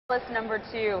Number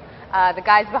two, the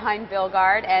guys behind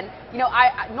BillGuard, and you know,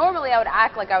 normally I would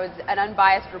act like I was an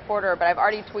unbiased reporter, but I've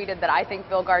already tweeted that I think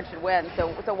BillGuard should win.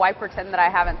 So why pretend that I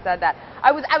haven't said that?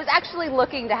 I was actually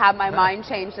looking to have my mind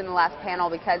changed in the last panel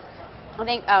because I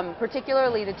think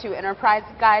particularly the two enterprise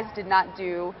guys did not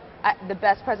do the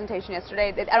best presentation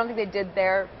yesterday. I don't think they did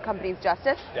their company's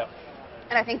justice, yep.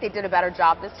 And I think they did a better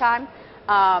job this time.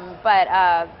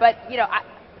 But you know,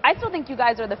 I still think you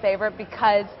guys are the favorite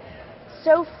because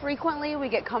so frequently we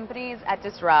get companies at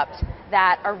Disrupt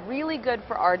that are really good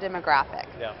for our demographic,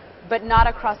 yeah. but not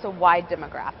across a wide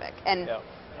demographic. And yeah.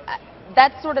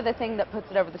 That's sort of the thing that puts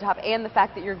it over the top, and the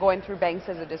fact that you're going through banks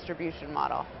as a distribution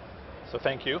model. So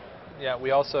thank you. Yeah,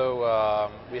 we also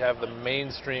we have the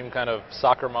mainstream kind of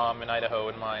soccer mom in Idaho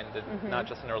in mind, and not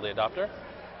just an early adopter.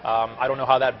 I don't know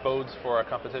how that bodes for a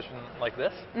competition like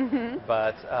this,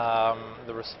 but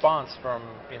the response from,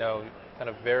 you know, kind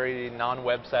of very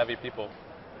non-web savvy people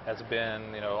has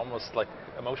been, you know, almost like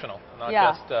emotional. Not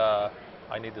just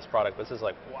I need this product, but this is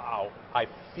like, wow, I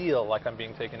feel like I'm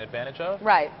being taken advantage of.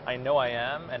 Right. I know I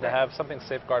am, and to have something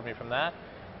safeguard me from that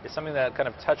is something that kind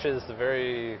of touches the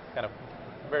very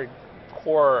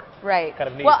core kind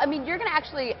of need. Well, I mean, you're going to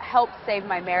actually help save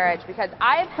my marriage because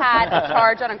I've had a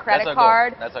charge on a credit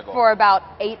card for about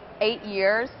eight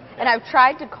years. And I've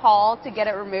tried to call to get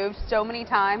it removed so many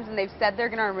times, and they've said they're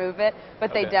going to remove it,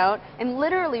 but they don't. And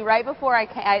literally, right before I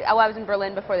was in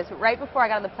Berlin before this, but right before I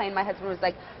got on the plane, my husband was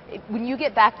like, "When you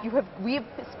get back, we have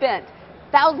spent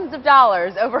thousands of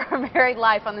dollars over our married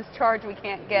life on this charge we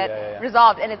can't get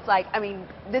resolved." And it's like, I mean,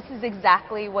 this is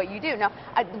exactly what you do. Now,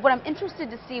 what I'm interested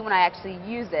to see when I actually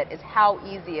use it is how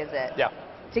easy is it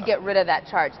to get rid of that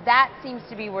charge. That seems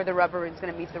to be where the rubber is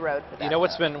going to meet the road for that. You know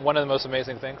what's been one of the most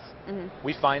amazing things?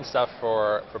 We find stuff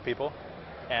for people,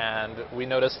 and we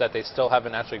notice that they still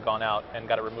haven't actually gone out and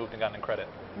got it removed and gotten in credit.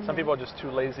 Some people are just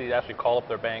too lazy to actually call up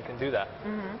their bank and do that.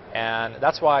 And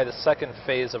that's why the second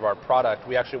phase of our product,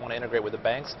 we actually want to integrate with the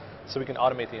banks so we can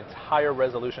automate the entire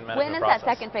resolution management process. When is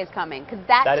that second phase coming? Because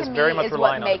that to me is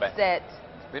what makes it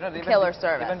killer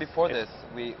service. Even before this,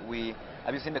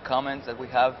 have you seen the comments that we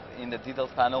have in the details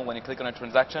panel when you click on a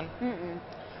transaction?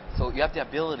 So you have the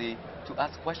ability to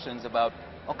ask questions about,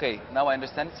 okay, now I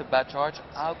understand it's a bad charge,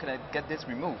 how can I get this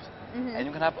removed? And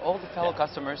you can have all the fellow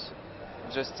customers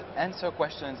just answer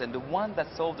questions, and the one that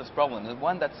solved this problem, the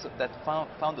one that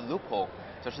found the loophole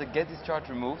to actually get this charge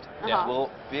removed, will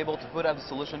be able to put out the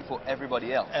solution for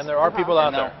everybody else. And there are people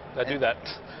out there that do that.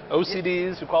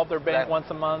 OCDs who call up their bank once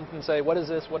a month and say, what is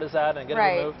this, what is that, and get it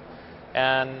removed.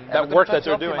 And that work that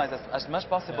they're doing. As much as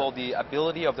possible the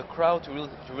ability of the crowd to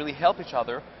really help each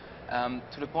other,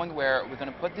 to the point where we're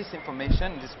going to put this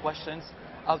information, these questions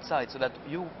outside, so that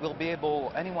you will be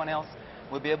able, anyone else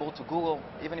will be able to Google,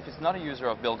 even if it's not a user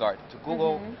of BillGuard, to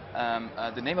Google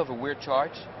the name of a weird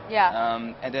charge,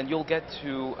 and then you'll get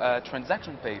to a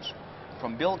transaction page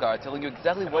from BillGuard telling you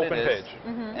exactly what it is,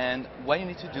 and what you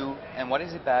need to do, and what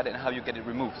is it bad, and how you get it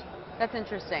removed. That's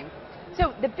interesting.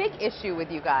 So the big issue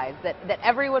with you guys that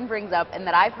everyone brings up, and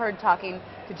that I've heard talking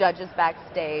to judges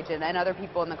backstage and other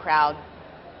people in the crowd,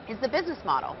 is the business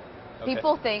model.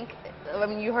 People think, I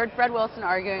mean, you heard Fred Wilson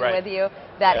arguing with you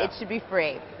that it should be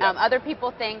free. Other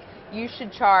people think you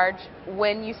should charge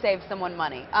when you save someone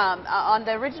money. On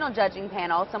the original judging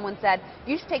panel, someone said,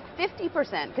 you should take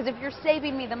 50%, because if you're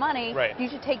saving me the money, you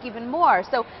should take even more.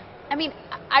 So, I mean,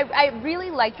 I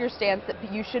really like your stance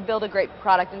that you should build a great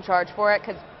product and charge for it,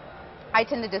 because I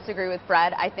tend to disagree with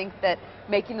Fred. I think that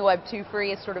making the Web 2 free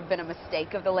has sort of been a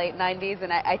mistake of the late 90s,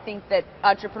 and I think that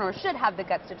entrepreneurs should have the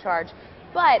guts to charge.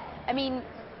 But, I mean,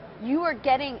 you are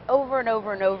getting over and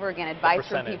over and over again advice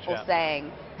from people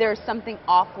saying there's something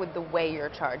off with the way you're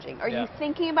charging. Are you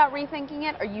thinking about rethinking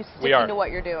it, or are you sticking to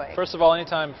what you're doing? First of all,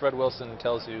 anytime Fred Wilson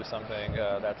tells you something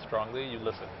that strongly, you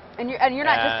listen. And you're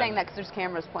not just saying that because there's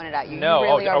cameras pointed at you. No,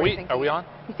 you really are we on?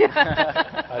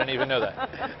 I didn't even know that.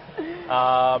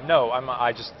 No,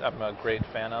 I'm a great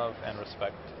fan of and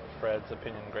respect Fred's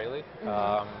opinion greatly.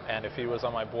 And if he was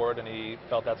on my board and he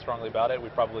felt that strongly about it,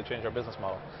 we'd probably change our business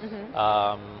model.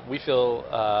 We feel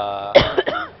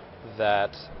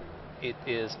that it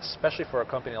is, especially for a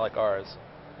company like ours,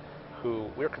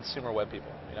 we're consumer web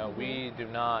people. You know, we're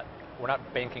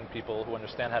not banking people who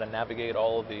understand how to navigate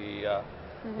all of the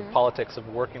politics of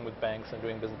working with banks and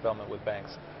doing business development with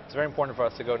banks. It's very important for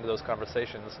us to go into those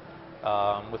conversations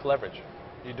with leverage.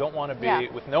 You don't want to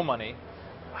be with no money,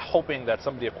 hoping that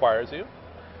somebody acquires you,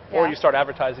 or you start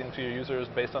advertising to your users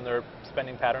based on their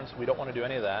spending patterns. We don't want to do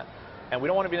any of that, and we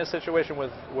don't want to be in a situation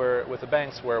with the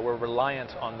banks where we're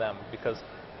reliant on them, because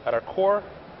at our core,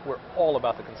 we're all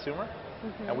about the consumer,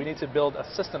 and we need to build a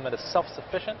system that is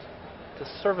self-sufficient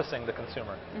to servicing the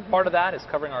consumer. Part of that is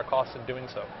covering our costs in doing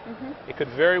so. It could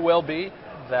very well be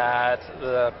that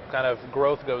the kind of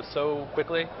growth goes so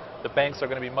quickly, the banks are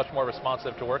going to be much more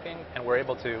responsive to working, and we're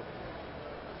able to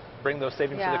bring those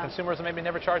savings to the consumers and maybe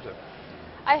never charge them.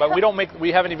 But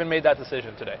we haven't even made that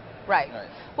decision today. Right.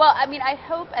 Well, I mean, I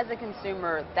hope as a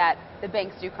consumer that the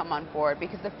banks do come on board,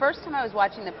 because the first time I was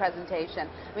watching the presentation,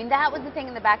 I mean, that was the thing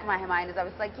in the back of my mind, is I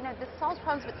was like, you know, this solves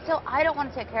problems, but still, I don't want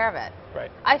to take care of it.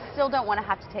 Right. I still don't want to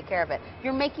have to take care of it.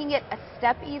 You're making it a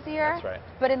step easier. That's right.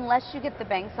 But unless you get the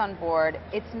banks on board,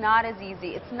 it's not as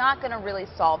easy. It's not going to really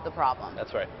solve the problem.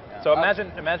 That's right. Yeah. So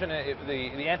imagine if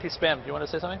the anti-spam. Do you want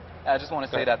to say something? I just want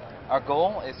to say that our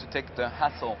goal is to take the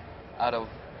hassle out of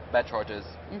bad charges,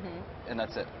 and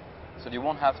that's it. So you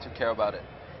won't have to care about it.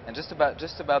 And just about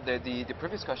the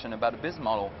previous question about the business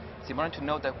model, it's important to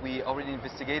note that we are already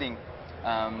investigating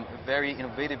very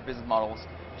innovative business models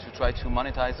to try to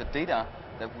monetize the data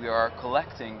that we are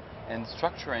collecting and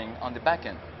structuring on the back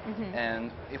end.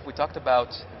 And if we talked about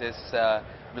this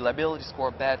reliability score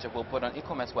badge that we'll put on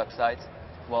e-commerce websites,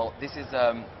 well, this is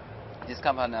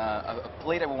kind of a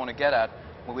play that we want to get at,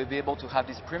 where we'll be able to have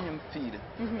this premium feed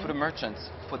to the merchants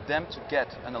for them to get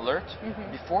an alert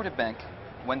before the bank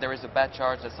when there is a bad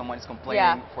charge that someone is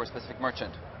complaining for a specific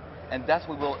merchant. And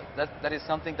that is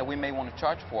something that we may want to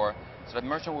charge for, so that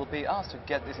merchant will pay us to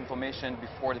get this information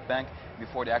before the bank,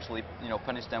 before they actually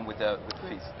punish them with the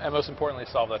fees. And most importantly,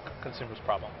 solve the consumer's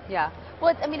problem. Yeah.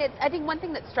 Well, I think one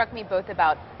thing that struck me both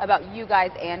about you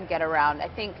guys and GetAround, I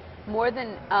think more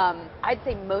than, I'd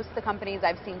say most of the companies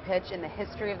I've seen pitch in the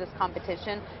history of this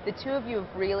competition, the two of you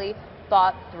have really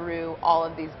thought through all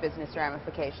of these business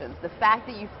ramifications. The fact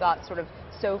that you've thought sort of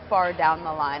so far down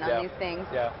the line on these things,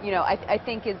 I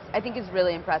think is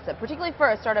really impressive, particularly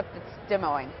for a startup that's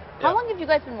demoing. How long have you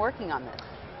guys been working on this?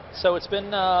 So it's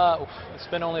been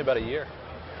only about a year,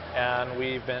 and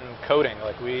we've been coding.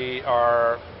 Like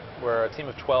we're a team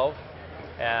of 12,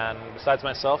 and besides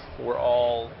myself, we're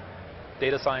all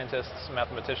data scientists,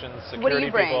 mathematicians, security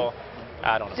people.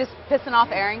 I don't know. Just pissing off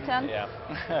Arrington? Yeah.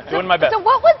 Doing my best. So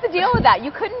what was the deal with that?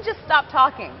 You couldn't just stop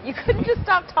talking. You couldn't just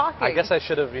stop talking. I guess I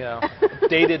should have,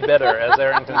 dated better, as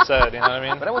Arrington said, you know what I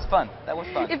mean? But that was fun. That was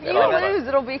fun. If you lose,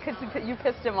 it'll be because you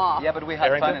pissed him off. Yeah, but we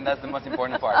had fun, and that's the most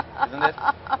important part, isn't it?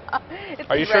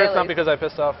 Are you sure it's not because I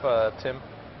pissed off Tim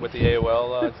with the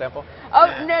AOL example?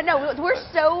 Oh, no. We're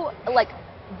so,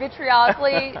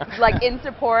 vitriolically in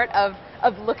support of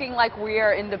looking like we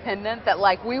are independent, that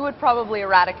we would probably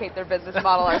eradicate their business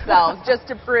model ourselves just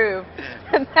to prove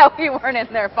that we weren't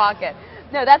in their pocket.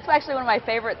 No, that's actually one of my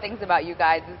favorite things about you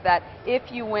guys, is that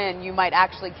if you win, you might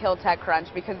actually kill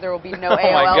TechCrunch, because there will be no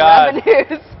AOL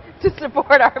revenues to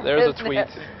support our business. There's a tweet.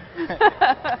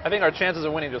 I think our chances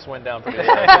of winning just went down pretty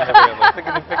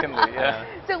significantly. Yeah.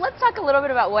 So let's talk a little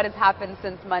bit about what has happened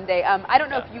since Monday. I don't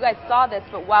know if you guys saw this,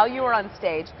 but while you were on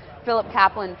stage, Philip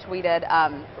Kaplan tweeted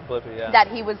that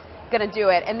he was going to do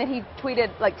it, and then he tweeted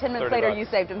 10 minutes later, you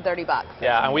saved him $30.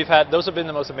 Yeah, and those have been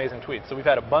the most amazing tweets. So we've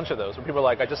had a bunch of those where people are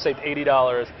like, I just saved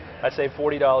 $80, I saved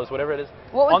 $40, whatever it is.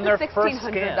 What was on the their first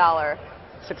scan.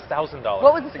 $6,000.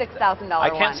 What was the $6,000 one? I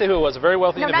can't say who it was. A very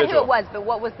wealthy individual. No, not who it was, but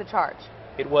what was the charge?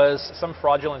 It was some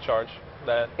fraudulent charge.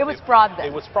 It was fraud then.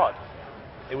 It was fraud.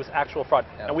 It was actual fraud.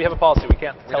 Yeah. And we have a policy. We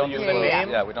can't tell you the name.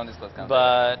 Yeah, we don't disclose content.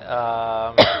 But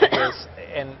it was,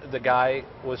 and the guy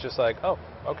was just like, oh,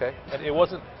 okay. And it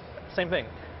wasn't, same thing.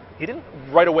 He didn't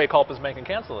right away call up his bank and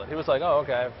cancel it. He was like, oh,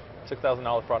 okay, I have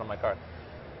 $6,000 fraud on my card.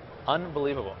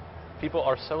 Unbelievable. People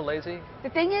are so lazy. The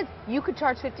thing is, you could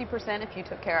charge 50% if you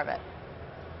took care of it.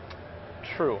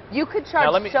 True. You could charge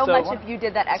so much if you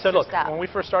did that extra step. When we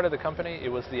first started the company, it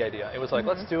was the idea. It was like,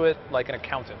 let's do it like an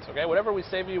accountant, okay? Whatever we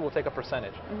save you, we'll take a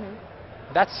percentage.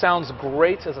 That sounds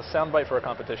great as a soundbite for a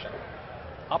competition.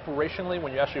 Operationally,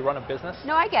 when you actually run a business,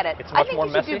 no, I get it. It's much more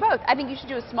messy. I think you should do both. I think you should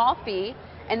do a small fee,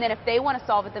 and then if they want to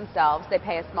solve it themselves, they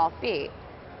pay a small fee.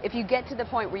 If you get to the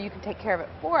point where you can take care of it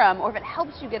for them, or if it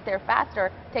helps you get there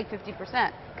faster, take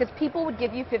 50%. Because people would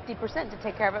give you 50% to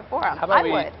take care of it for them. How about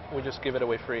we just give it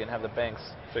away free and have the banks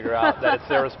figure out that it's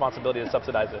their responsibility to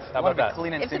subsidize this? How about that?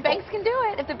 If the banks can do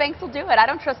it, if the banks will do it. I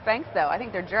don't trust banks, though. I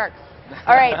think they're jerks.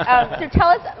 All right, so tell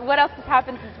us what else has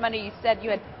happened since Monday. You said you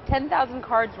had 10,000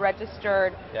 cards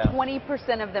registered,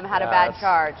 20% of them had a bad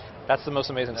charge. That's the most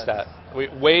amazing stat.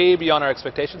 Way beyond our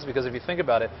expectations, because if you think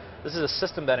about it, this is a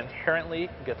system that inherently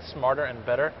gets smarter and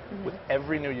better with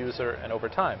every new user and over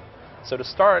time. So to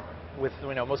start with,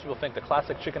 most people think the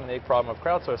classic chicken and egg problem of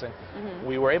crowdsourcing,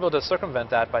 we were able to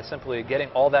circumvent that by simply getting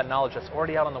all that knowledge that's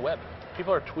already out on the web.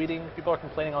 people are tweeting, people are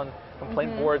complaining on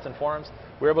complaint boards and forums.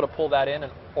 We're able to pull that in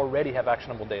and already have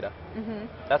actionable data.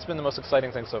 That's been the most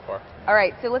exciting thing so far. All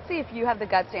right, so let's see if you have the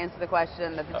guts to answer the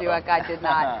question that the Duet guy did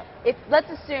not. Let's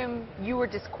assume you were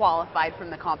disqualified from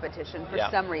the competition for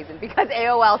some reason because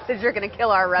AOL says you're going to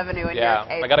kill our revenue in your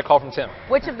case. I got a call from Tim.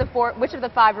 Which of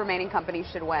the 5 remaining companies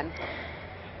should win?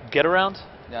 GetAround.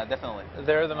 Yeah, definitely.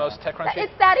 They're the most tech crunchy.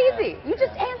 It's that easy. You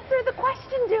just answer the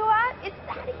question, Duet. It's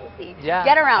that easy. Yeah.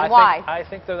 GetAround. Why? I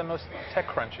think they're the most tech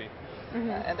crunchy.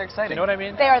 And they're exciting. Do you know what I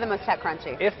mean? They are the most tech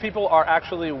crunchy. If people are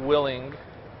actually willing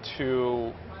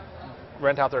to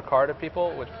rent out their car to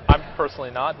people, which I'm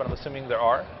personally not, but I'm assuming there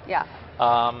are,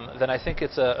 then I think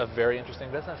it's a very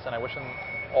interesting business, and I wish them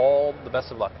all the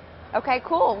best of luck. Okay,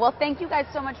 cool. Well, thank you guys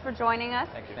so much for joining us.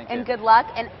 Thank you. And good luck.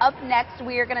 And up next,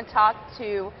 we are going to talk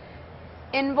to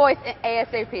Invoice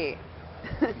ASAP,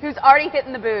 who's already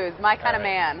hitting the booze, my kind of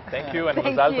man. Thank you, and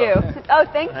thank you. Oh,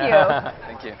 thank you.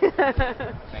 Thank you.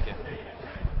 Thank you.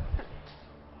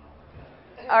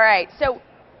 All right. So,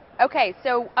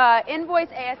 Invoice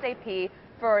ASAP.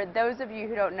 For those of you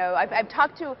who don't know, I've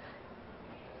talked to.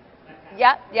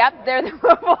 Yep. They're the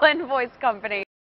mobile invoice company.